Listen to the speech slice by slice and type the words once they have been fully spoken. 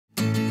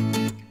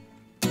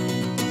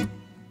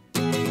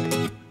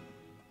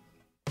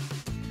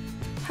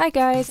Hi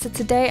guys, so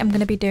today I'm going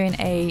to be doing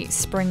a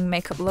spring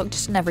makeup look,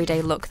 just an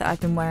everyday look that I've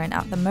been wearing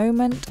at the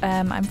moment.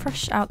 I'm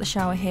fresh out the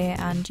shower here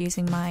and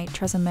using my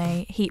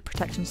Tresemme heat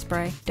protection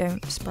spray.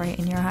 Don't spray it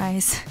in your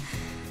eyes.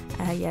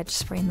 Yeah, just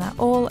spraying that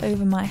all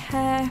over my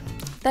hair.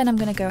 Then I'm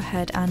going to go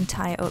ahead and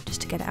tie it up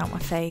just to get it out my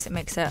face. It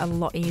makes it a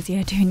lot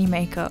easier doing your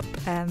makeup.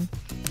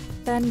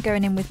 Then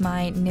going in with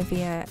my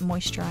Nivea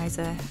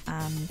moisturiser,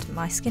 and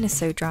my skin is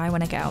so dry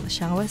when I get out of the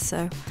shower, so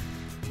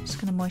I'm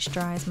just going to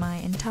moisturise my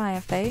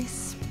entire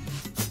face.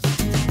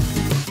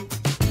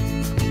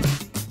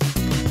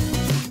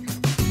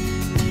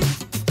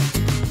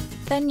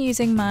 Then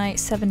using my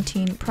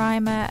 17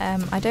 primer,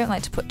 I don't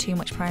like to put too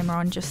much primer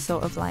on, just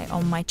sort of like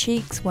on my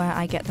cheeks where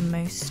I get the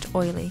most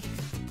oily.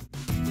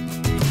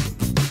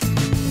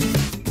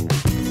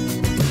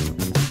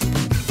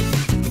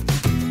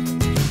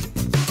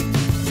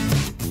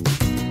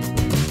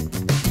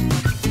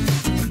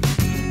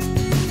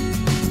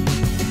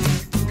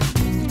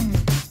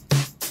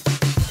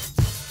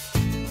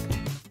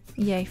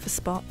 Yay for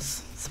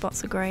spots.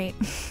 Spots are great.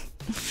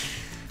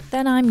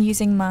 Then I'm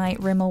using my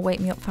Rimmel Wake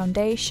Me Up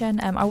foundation.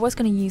 I was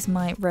going to use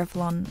my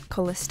Revlon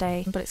Colour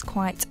Stay, but it's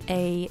quite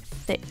a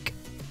thick,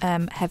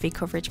 heavy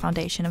coverage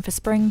foundation. And for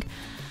spring,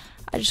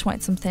 I just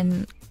wanted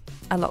something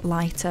a lot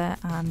lighter,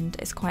 and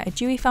it's quite a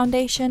dewy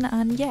foundation.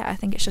 And yeah, I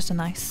think it's just a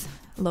nice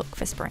look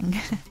for spring.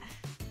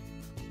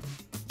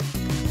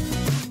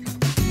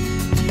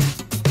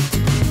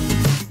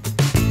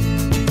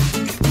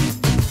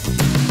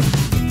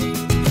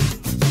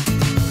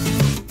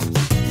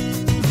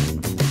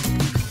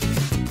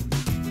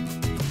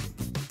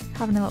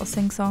 Having a little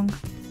sing-song.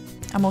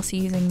 I'm also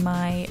using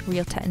my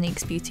Real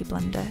Techniques Beauty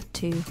Blender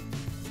to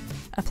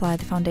apply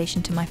the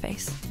foundation to my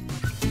face.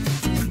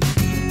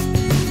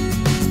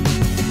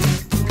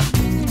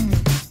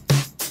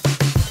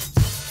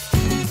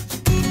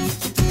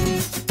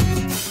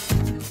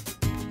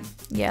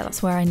 Yeah,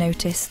 that's where I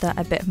noticed that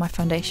a bit of my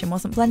foundation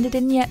wasn't blended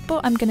in yet,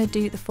 but I'm going to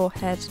do the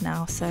forehead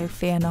now, so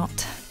fear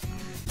not.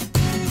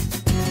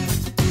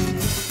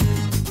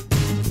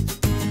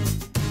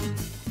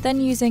 Then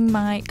using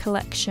my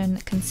Collection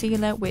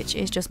concealer, which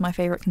is just my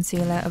favourite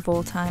concealer of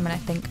all time, and I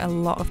think a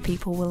lot of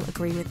people will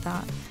agree with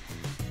that.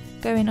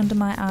 Going under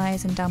my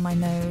eyes and down my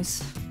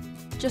nose,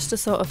 just to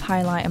sort of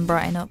highlight and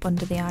brighten up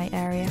under the eye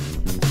area.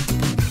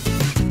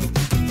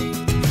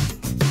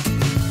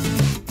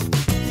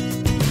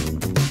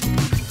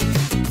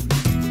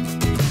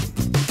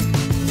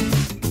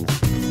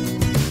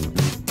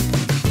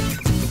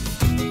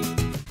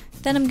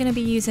 Then I'm going to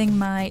be using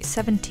my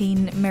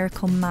 17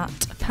 Miracle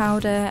Matte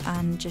powder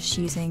and just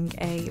using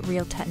a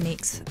Real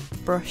Techniques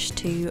brush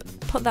to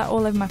put that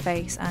all over my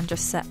face and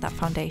just set that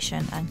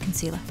foundation and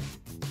concealer.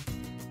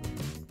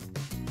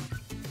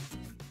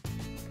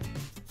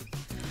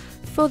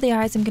 For the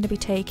eyes, I'm going to be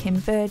taking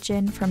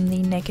Virgin from the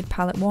Naked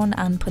Palette one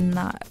and putting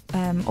that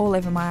all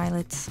over my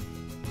eyelids.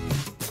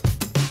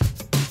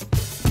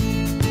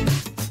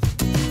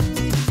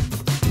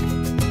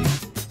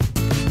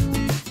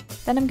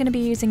 Then I'm going to be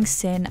using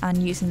Sin and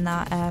using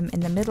that in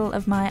the middle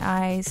of my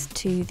eyes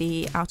to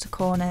the outer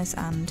corners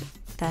and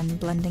then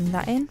blending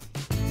that in.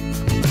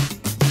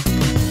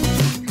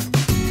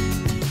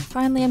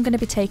 Finally, I'm going to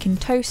be taking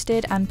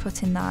Toasted and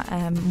putting that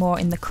more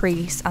in the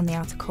crease and the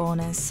outer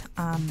corners,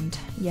 and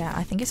yeah,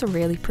 I think it's a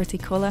really pretty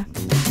colour.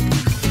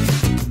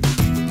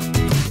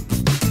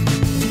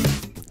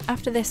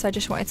 After this, I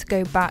just wanted to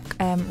go back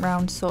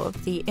round sort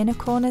of the inner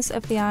corners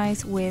of the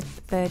eyes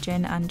with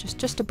Virgin and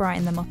just to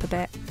brighten them up a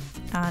bit,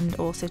 and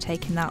also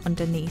taking that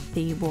underneath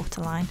the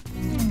waterline.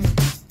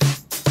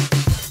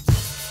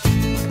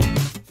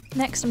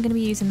 Next, I'm going to be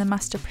using the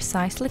Master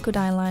Precise Liquid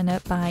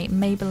Eyeliner by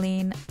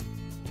Maybelline.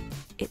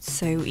 It's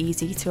so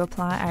easy to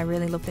apply, I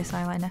really love this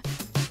eyeliner.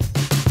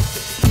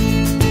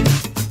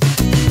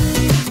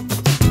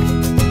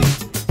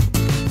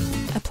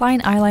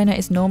 Applying eyeliner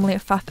is normally a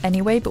faff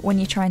anyway, but when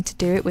you're trying to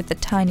do it with the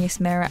tiniest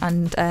mirror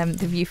and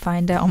the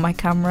viewfinder on my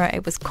camera,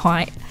 it was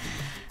quite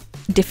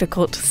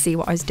difficult to see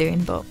what I was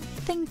doing, but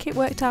I think it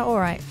worked out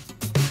alright.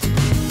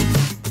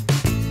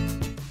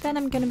 Then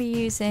I'm going to be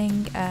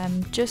using I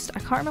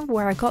can't remember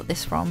where I got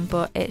this from,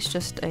 but it's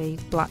just a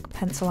black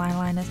pencil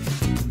eyeliner.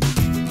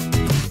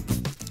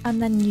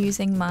 And then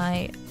using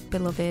my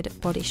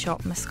beloved Body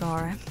Shop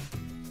mascara,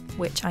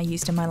 which I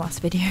used in my last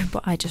video,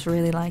 but I just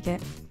really like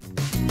it.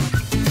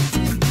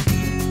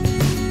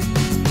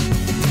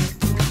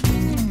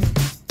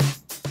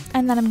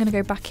 And then I'm going to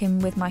go back in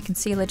with my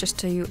concealer just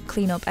to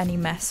clean up any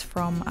mess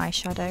from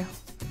eyeshadow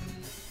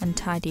and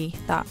tidy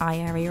that eye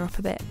area up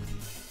a bit.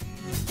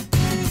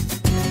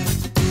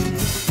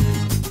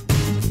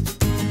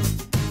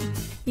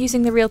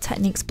 Using the Real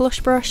Techniques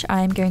blush brush,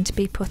 I'm going to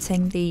be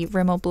putting the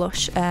Rimmel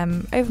blush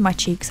over my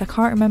cheeks. I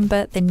can't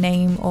remember the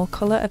name or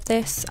colour of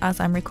this as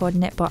I'm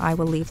recording it, but I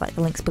will leave like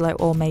the links below,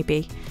 or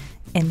maybe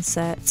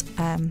insert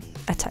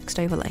a text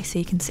overlay so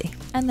you can see.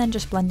 And then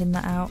just blending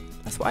that out.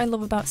 That's what I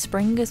love about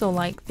spring, is all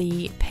like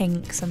the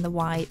pinks and the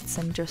whites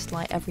and just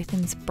like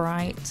everything's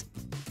bright.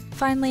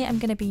 finally, I'm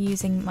going to be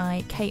using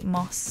my Kate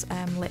Moss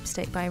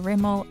lipstick by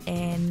Rimmel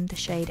in the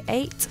shade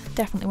 8.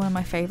 Definitely one of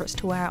my favourites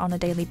to wear on a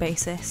daily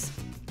basis.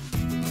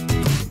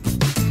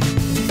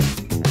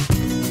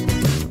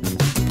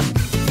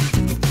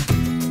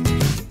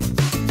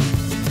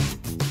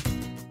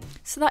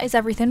 So that is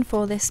everything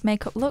for this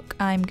makeup look.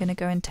 I'm going to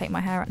go and take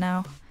my hair out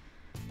now,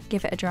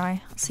 give it a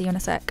dry. I'll see you in a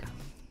sec.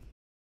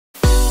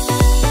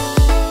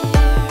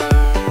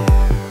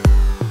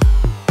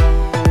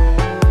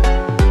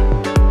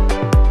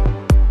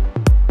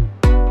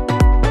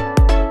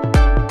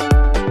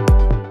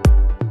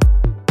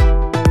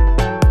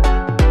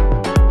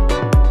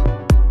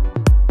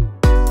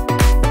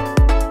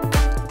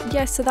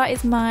 So that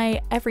is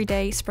my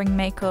everyday spring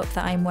makeup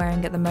that I'm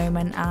wearing at the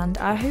moment, and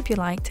I hope you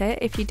liked it.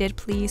 If you did,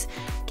 please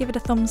give it a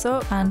thumbs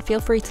up and feel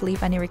free to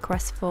leave any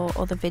requests for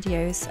other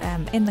videos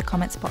in the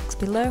comments box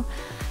below.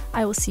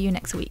 I will see you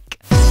next week.